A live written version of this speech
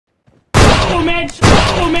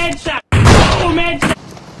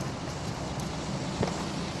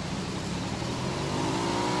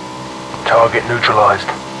Target neutralized.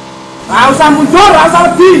 Nggak usah mundur, nggak usah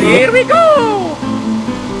lebih. Here we go.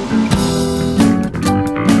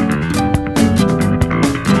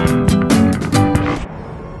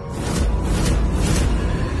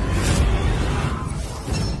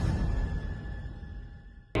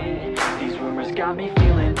 These rumors got me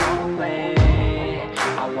feeling lonely.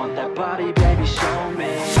 I want that body, baby, show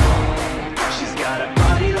me. She's got a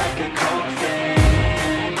body like a coke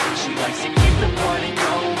thing. She likes to keep the party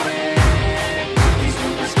going. These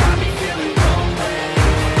rumors got me feeling lonely.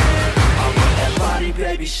 I want that body,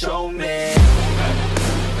 baby, show me.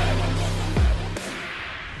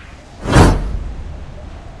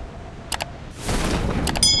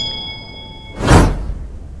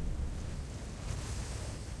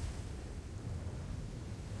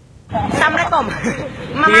 Assalamualaikum.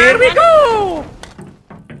 Here we go.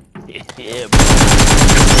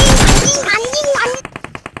 Anjing.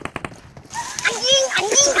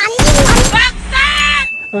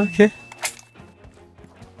 Oke.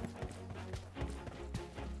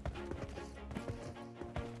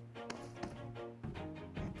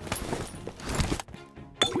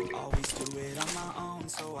 Always do it on my own,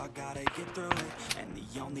 so I gotta get through it. And the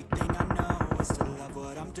only thing I know is to love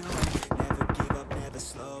what I'm doing. Never give up, never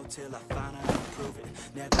slow, till I finally prove it.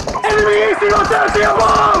 Never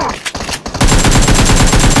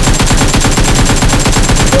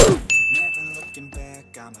never looking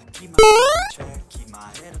back, I'ma keep my head on track, keep my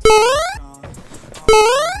head up strong.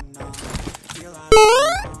 Feel I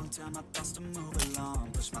belong, tell my thoughts to move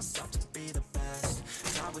along, push myself to be the best,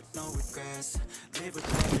 die with no regrets, live with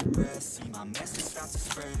every breath, see my message start to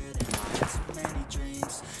spread, and I had so many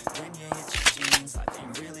dreams, then you hit your jeans, life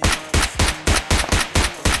ain't really what it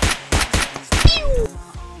seems.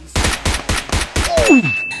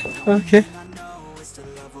 Oke. I know is to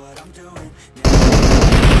love what I'm doing.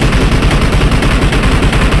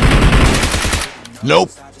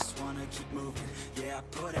 Nope. I just wanna keep moving. Yeah, I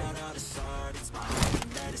put out all this art. It's my own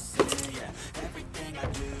medicine. Yeah, everything I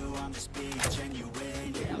do, I'm just being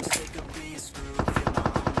genuine. Yeah, I'm sick of being screwed. Feel my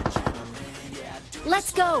own adrenaline. Yeah, I do.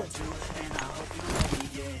 Let's go. And I hope you let me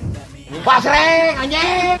in. Let me in. Pasreng,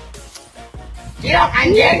 anjing. Cilok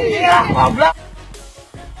anjing, cilok goblok.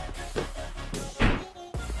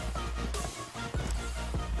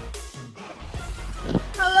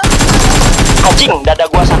 Anjing, dada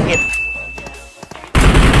gua sakit.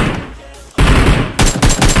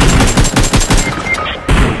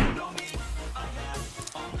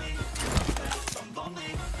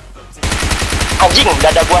 Anjing,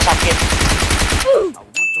 dada gua sakit. I want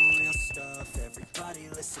the real stuff. Everybody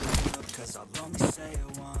listen up, 'cause I'll only say it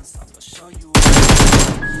once. I'm gonna show you.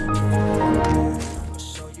 I'm gonna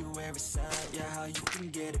show you where it's at. Yeah, how you can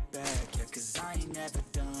get it back. Yeah, 'cause I ain't never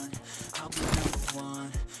done. I'll be #1.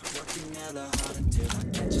 Working hella hard until I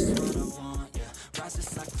get just what I want. Yeah, rises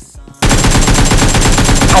like the sun.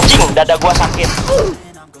 Anjing, dada gua sakit.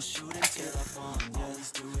 And I'm gonna shoot until I fall.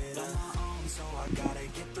 Always do it on my own, so I gotta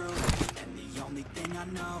get through it. And the only thing I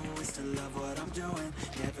know is to love what I'm doing.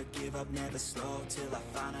 Never give up, never slow, till I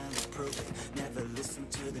finally prove it. Never listen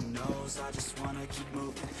to the no's, I just wanna keep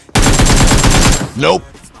moving. Nope.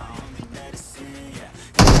 It's my only medicine, yeah.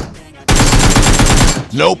 Everything I do,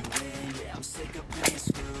 Nope. yeah, I'm sick of being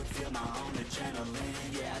screwed. Feel my own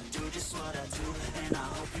adrenaline, yeah. I do just what I do, and I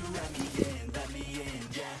hope you let me in,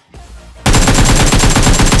 yeah.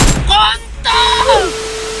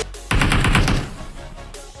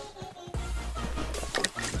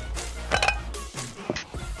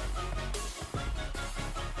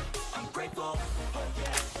 I'm grateful, oh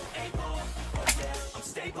yeah, able, oh yeah, I'm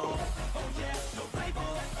stable, oh yeah, no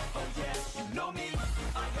label, oh yeah, you know me,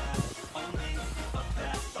 I have only a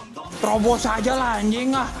path, I'm lonely. Terobos aja lah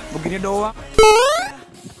anjing ah. Begini doang.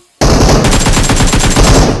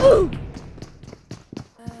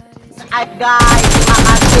 Hai guys, terima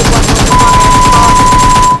kasih buat nonton.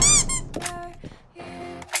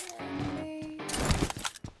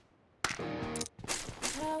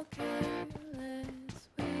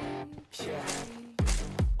 Yeah,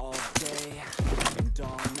 all day and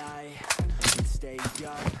all night, we'd stay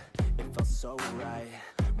up, it felt so right.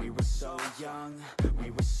 We were so young,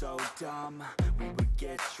 we were so dumb, we would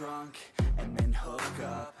get drunk and then hook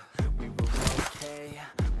up. We were okay,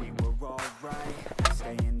 we were alright,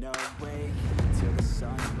 staying awake till the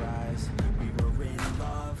sunrise. We were in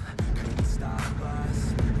love, couldn't stop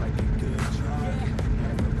us, like a good drug,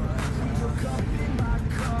 never run. We woke up in my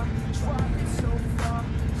car, driving so far,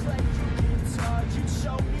 playing guitar, you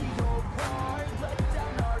showed me your heart, let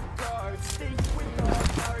down our guards, think with our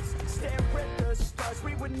hearts, staring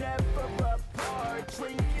never apart.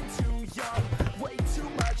 Drinking too young, way too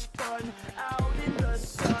much fun. Out in the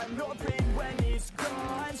sun, no pain when it's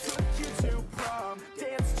gone. Took you to prom,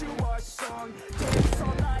 dance to our song. Dance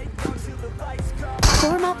all night long till the lights come.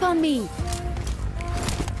 Form up on me.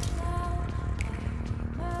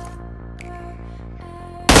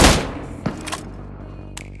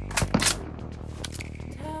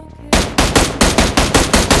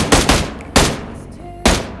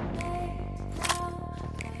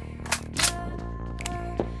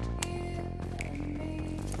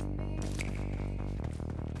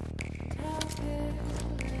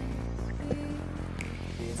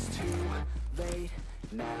 It's too late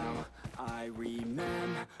now. I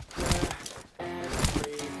remember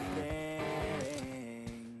everything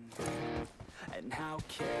and how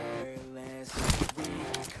careless we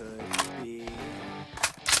could be,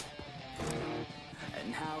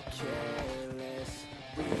 and how careless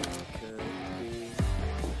we could be,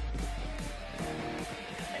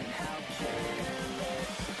 and how careless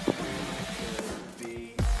we could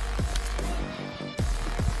be.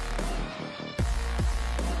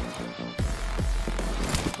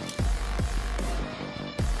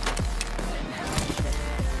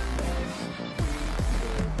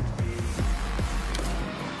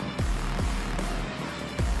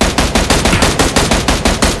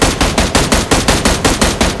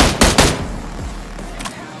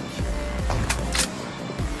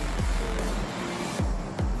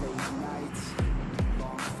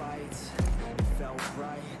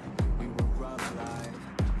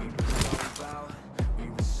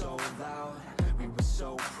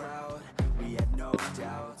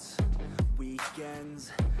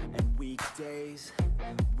 And weekdays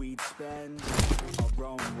we'd spend our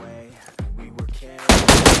own way. We were careless.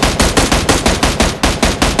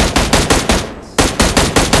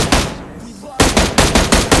 We loved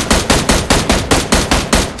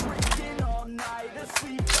drinking all night,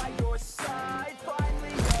 asleep by your side.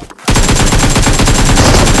 Finally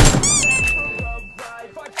never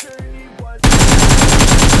arrived. Our journey was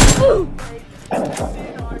late.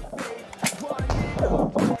 In our fate, running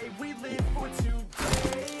away. We live for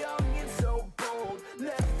today, young and so bold.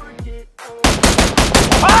 Never get old.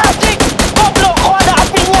 Anjing! Goblok! Kok ada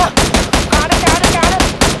apinya? Kanan.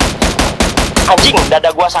 Anjing, dada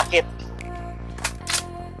gua sakit.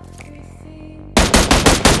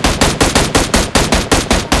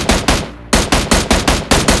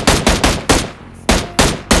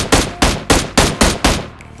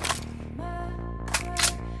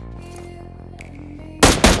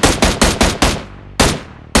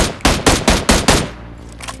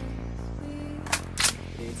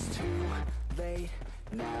 It's too late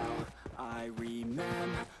now. I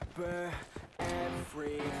remember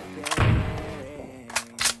everything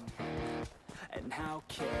and how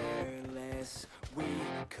careless we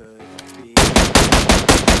could be.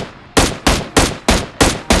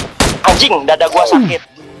 Anjing, dada gua sakit.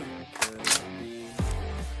 We could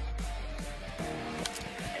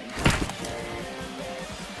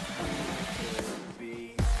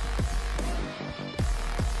be.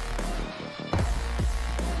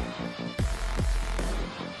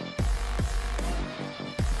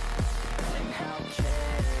 And how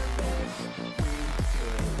careless we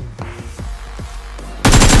could be.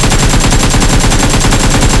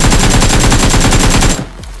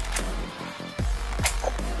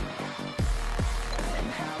 And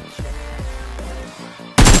how careless.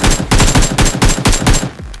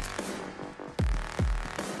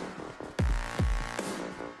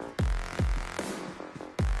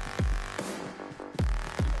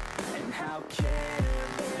 And how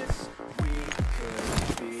careless we could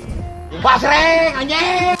be. Pasreng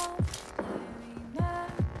anjing.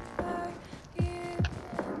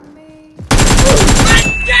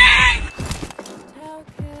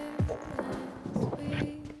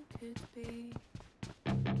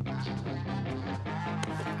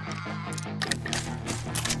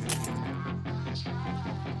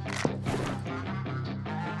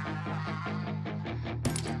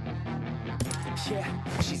 Yeah,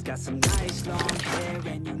 she's got some nice long hair,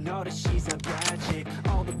 and you know that she's a bad chick.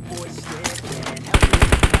 All the boys stare and help her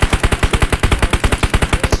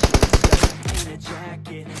in a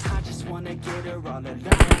jacket. I just wanna get her all alone.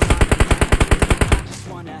 I just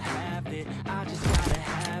wanna have it. I just gotta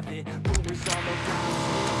have it. Rumors all around.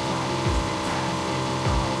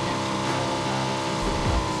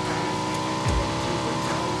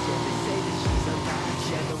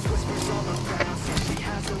 Yeah, the whispers all around say she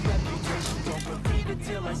has a reputation. Don't believe it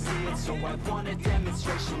till I see it, so I want a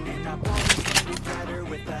demonstration. And I've always wanted better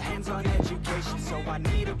with a hands-on education, so I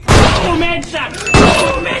need a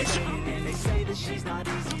and they say that she's not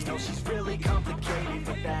easy, no, she's really complicated.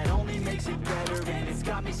 But that only makes it better, and it's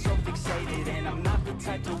got me so fixated. And I'm not the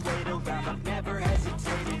type to wait around, I've never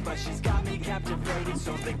hesitated, but she's got me captivated,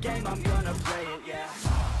 so the game, I'm gonna play it, yeah.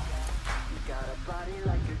 You got a body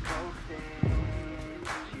like a coaster,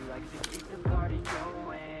 she likes to keep the party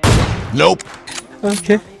going. Nope.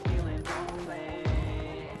 Okay.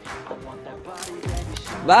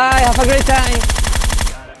 Bye, have a great time.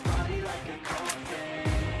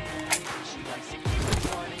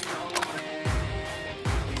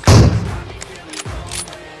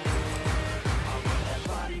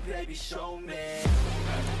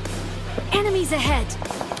 Enemies ahead.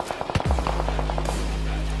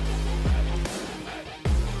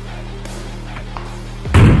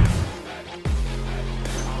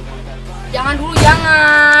 Jangan dulu,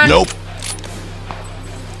 jangan. Nope.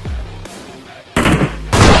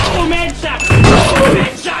 Oh, headshot! Oh,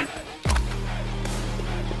 headshot!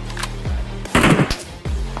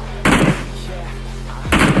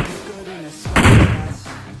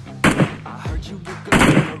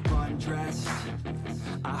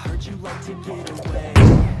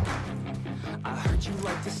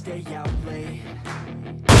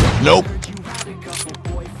 Nope.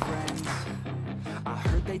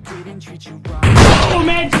 Oh,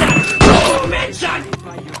 headshot! Oh, headshot!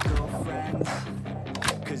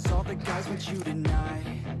 Cause all the guys want you tonight.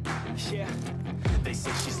 Yeah, they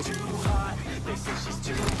say she's too hot, they say she's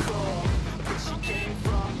too cold. Where she came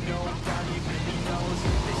from, nobody really knows.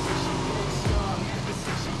 They say she looks young, they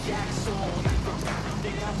say she acts old. From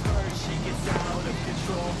everything I've heard, she gets out of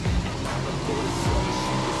control. And all the boys say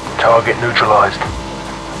she is. Target neutralized.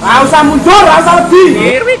 Nggak usah mundur, nggak usah lebih.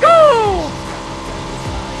 Here we go.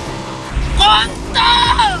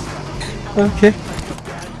 Kontol. Okay.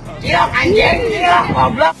 Cilok anjing, cilok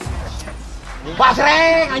goblok.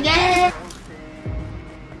 Pasreng anjing.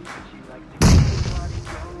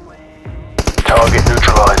 Target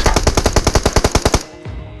neutralized.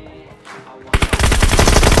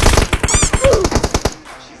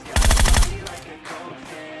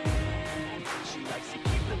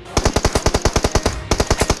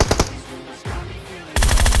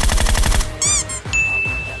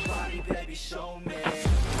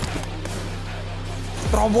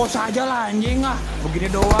 Terobos aja lah anjing ah.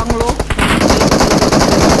 Begini doang lo.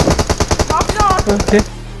 Okay.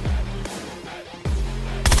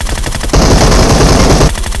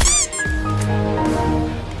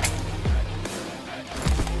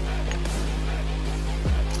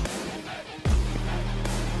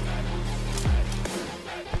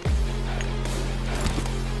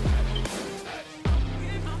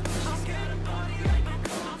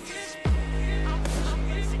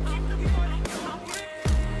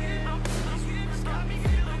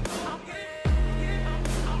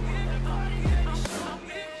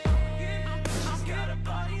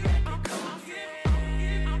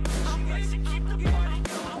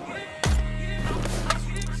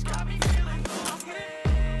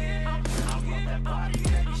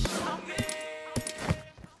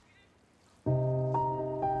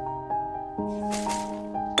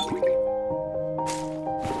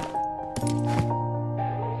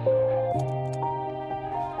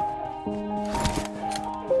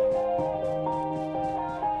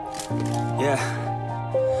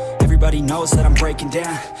 Yeah, everybody knows that I'm breaking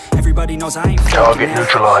down. Everybody knows I ain't Target faking now.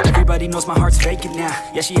 neutralized. Everybody knows my heart's vacant now.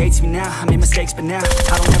 Yeah, she hates me now, I made mistakes but now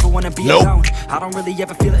I don't ever wanna be Nope. alone. I don't really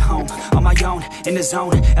ever feel at home. On my own, in the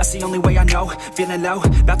zone, that's the only way I know. Feeling low,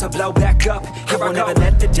 about to blow back up. I won't ever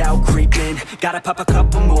let the doubt creep in. Gotta pop a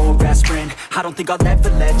couple more aspirin. I don't think I'll ever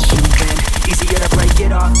let you in. Easier to break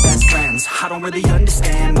it off best friends. I don't really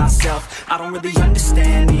understand myself, I don't really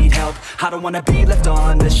understand, need help. I don't wanna be left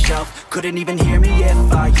on the shelf. Couldn't even hear me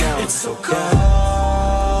if I yelled. It's so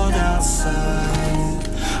cold outside,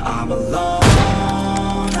 I'm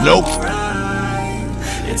alone. Nope. Right.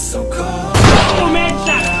 It's so cold Oh,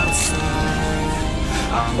 headshot! outside,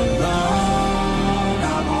 I'm alone,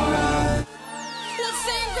 I'm alright. We'll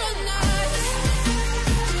sing good night.